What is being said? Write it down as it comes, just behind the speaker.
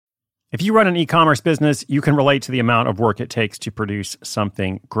If you run an e-commerce business, you can relate to the amount of work it takes to produce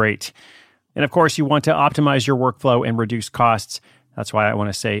something great. And of course, you want to optimize your workflow and reduce costs. That's why I want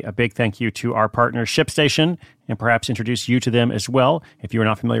to say a big thank you to our partner, ShipStation, and perhaps introduce you to them as well. If you are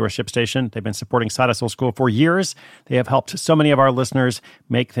not familiar with ShipStation, they've been supporting Side Hustle School for years. They have helped so many of our listeners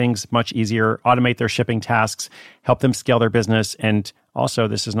make things much easier, automate their shipping tasks, help them scale their business, and also,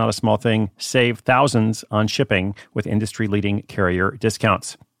 this is not a small thing, save thousands on shipping with industry-leading carrier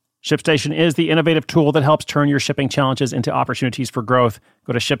discounts. ShipStation is the innovative tool that helps turn your shipping challenges into opportunities for growth.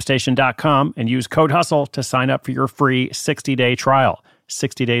 Go to ShipStation.com and use code HUSTLE to sign up for your free 60-day trial.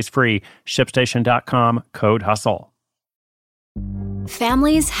 60 days free. ShipStation.com, code HUSTLE.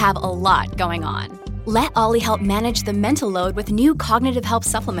 Families have a lot going on. Let Ollie help manage the mental load with new cognitive help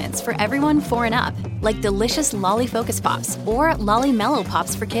supplements for everyone 4 and up, like delicious Lolly Focus Pops or Lolly Mellow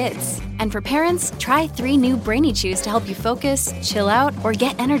Pops for kids. And for parents, try 3 new Brainy Chews to help you focus, chill out, or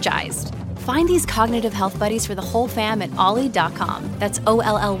get energized. Find these cognitive health buddies for the whole fam at ollie.com. That's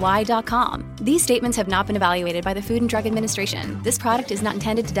OLLY.com. These statements have not been evaluated by the Food and Drug Administration. This product is not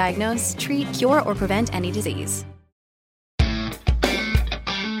intended to diagnose, treat, cure, or prevent any disease.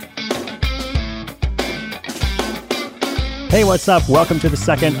 Hey, what's up? Welcome to the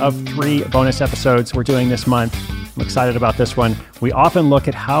second of 3 bonus episodes we're doing this month. I'm excited about this one. We often look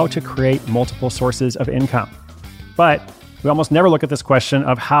at how to create multiple sources of income, but we almost never look at this question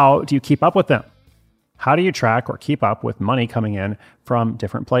of how do you keep up with them? How do you track or keep up with money coming in from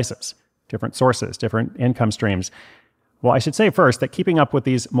different places, different sources, different income streams? Well, I should say first that keeping up with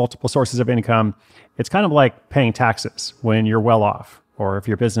these multiple sources of income, it's kind of like paying taxes when you're well off, or if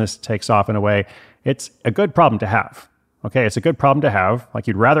your business takes off in a way. It's a good problem to have. Okay, it's a good problem to have. Like,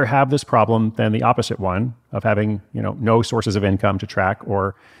 you'd rather have this problem than the opposite one of having, no sources of income to track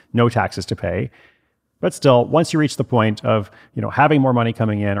or no taxes to pay. But still, once you reach the point of, having more money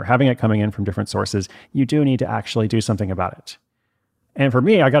coming in or having it coming in from different sources, you do need to actually do something about it. And for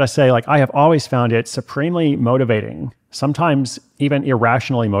me, I got to say, I have always found it supremely motivating, sometimes even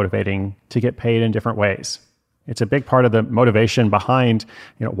irrationally motivating, to get paid in different ways. It's a big part of the motivation behind,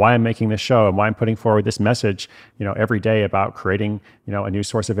 why I'm making this show and why I'm putting forward this message, every day about creating, a new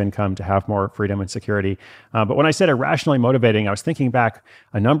source of income to have more freedom and security. But when I said irrationally motivating, I was thinking back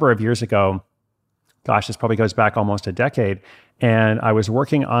a number of years ago. Gosh, this probably goes back almost a decade. And I was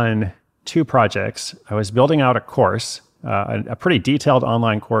working on 2 projects. I was building out a course, a pretty detailed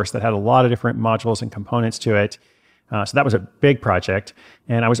online course that had a lot of different modules and components to it. So that was a big project.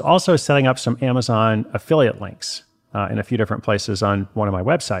 And I was also setting up some Amazon affiliate links in a few different places on one of my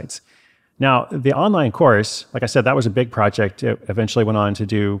websites. Now, the online course, like I said, that was a big project. It eventually went on to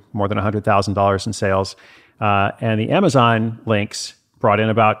do more than $100,000 in sales. And the Amazon links brought in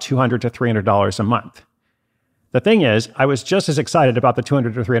about $200 to $300 a month. The thing is, I was just as excited about the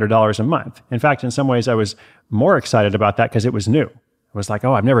 $200 to $300 a month. In fact, in some ways, I was more excited about that because it was new. It was like,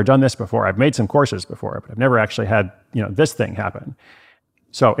 I've never done this before. I've made some courses before, but I've never actually had, this thing happen.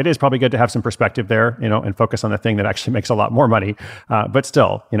 So it is probably good to have some perspective there, and focus on the thing that actually makes a lot more money. But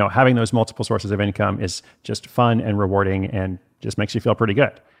still, having those multiple sources of income is just fun and rewarding and just makes you feel pretty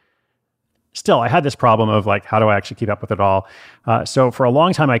good. Still, I had this problem of how do I actually keep up with it all? So for a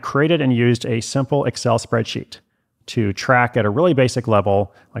long time, I created and used a simple Excel spreadsheet to track at a really basic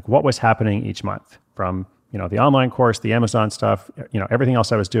level, what was happening each month from the online course, the Amazon stuff, everything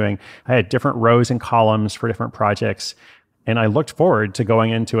else I was doing. I had different rows and columns for different projects. And I looked forward to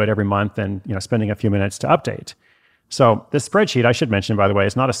going into it every month and, spending a few minutes to update. So this spreadsheet, I should mention, by the way,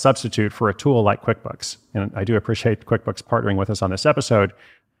 is not a substitute for a tool like QuickBooks. And I do appreciate QuickBooks partnering with us on this episode.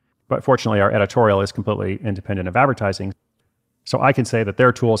 But fortunately, our editorial is completely independent of advertising. So I can say that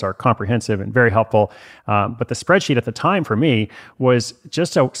their tools are comprehensive and very helpful. But the spreadsheet at the time for me was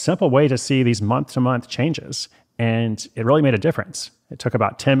just a simple way to see these month-to-month changes. And it really made a difference. It took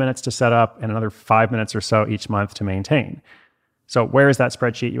about 10 minutes to set up and another 5 minutes or so each month to maintain. So where is that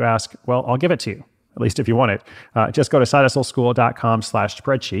spreadsheet, you ask? Well, I'll give it to you, at least if you want it. Just go to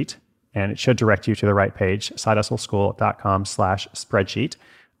sidehustleschool.com/spreadsheet, and it should direct you to the right page, sidehustleschool.com/spreadsheet.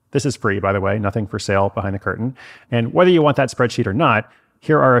 This is free, by the way, nothing for sale behind the curtain. And whether you want that spreadsheet or not,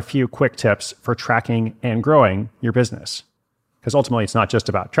 here are a few quick tips for tracking and growing your business. Because ultimately, it's not just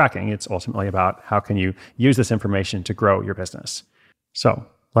about tracking. It's ultimately about how can you use this information to grow your business. So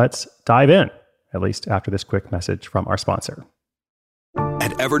let's dive in, at least after this quick message from our sponsor.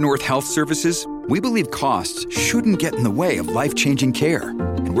 At Evernorth Health Services, we believe costs shouldn't get in the way of life-changing care.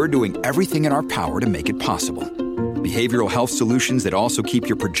 And we're doing everything in our power to make it possible. Behavioral health solutions that also keep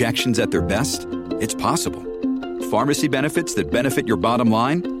your projections at their best? It's possible. Pharmacy benefits that benefit your bottom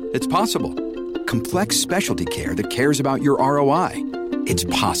line? It's possible. Complex specialty care that cares about your ROI? It's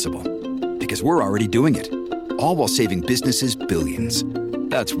possible. Because we're already doing it. All while saving businesses billions.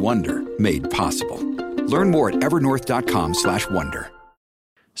 That's Wonder made possible. Learn more at evernorth.com/wonder.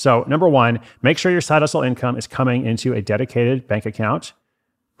 So number one, make sure your side hustle income is coming into a dedicated bank account.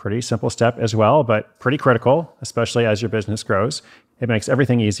 Pretty simple step as well, but pretty critical, especially as your business grows. It makes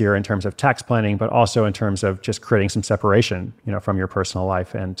everything easier in terms of tax planning, but also in terms of just creating some separation, from your personal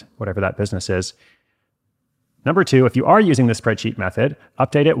life and whatever that business is. Number two, if you are using the spreadsheet method,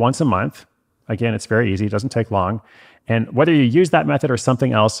 update it once a month. Again, it's very easy. It doesn't take long. And whether you use that method or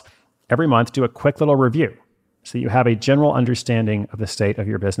something else, every month, do a quick little review so you have a general understanding of the state of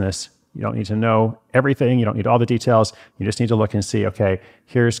your business. You don't need to know everything. You don't need all the details. You just need to look and see, okay,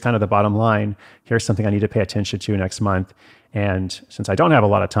 here's kind of the bottom line. Here's something I need to pay attention to next month. And since I don't have a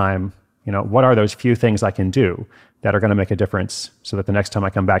lot of time, what are those few things I can do that are going to make a difference so that the next time I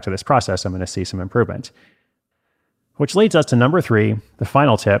come back to this process, I'm going to see some improvement. Which leads us to number three, the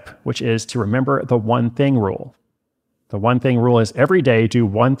final tip, which is to remember the one thing rule. The one thing rule is every day do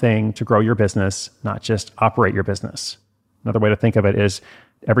one thing to grow your business, not just operate your business. Another way to think of it is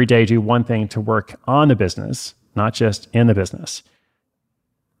every day do one thing to work on the business, not just in the business.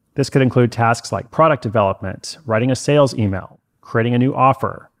 This could include tasks like product development, writing a sales email, creating a new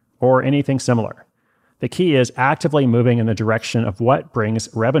offer, or anything similar. The key is actively moving in the direction of what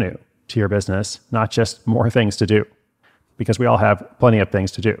brings revenue to your business, not just more things to do, because we all have plenty of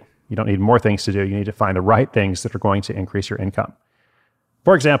things to do. You don't need more things to do. You need to find the right things that are going to increase your income.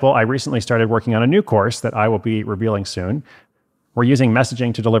 For example, I recently started working on a new course that I will be revealing soon. We're using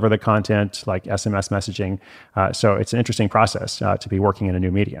messaging to deliver the content, like SMS messaging. So it's an interesting process to be working in a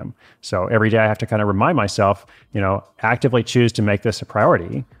new medium. So every day I have to kind of remind myself, actively choose to make this a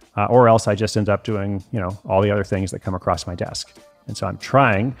priority, or else I just end up doing, all the other things that come across my desk. And so I'm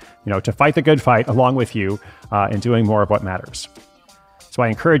trying, to fight the good fight along with you in doing more of what matters. So I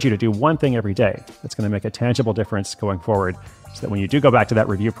encourage you to do one thing every day that's going to make a tangible difference going forward, so that when you do go back to that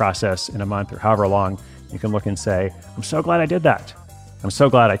review process in a month or however long, you can look and say, I'm so glad I did that. I'm so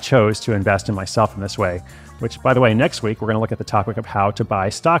glad I chose to invest in myself in this way, which, by the way, next week, we're going to look at the topic of how to buy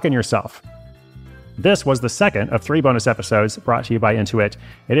stock in yourself. This was the second of 3 bonus episodes brought to you by Intuit.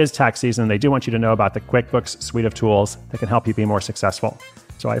 It is tax season. They do want you to know about the QuickBooks suite of tools that can help you be more successful.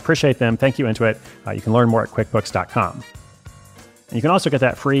 So I appreciate them. Thank you, Intuit. You can learn more at QuickBooks.com. And you can also get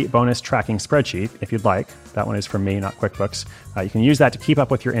that free bonus tracking spreadsheet if you'd like. That one is from me, not QuickBooks. You can use that to keep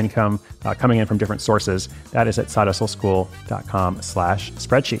up with your income coming in from different sources. That is at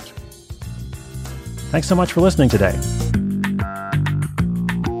sidehustleschool.com/spreadsheet. Thanks so much for listening today.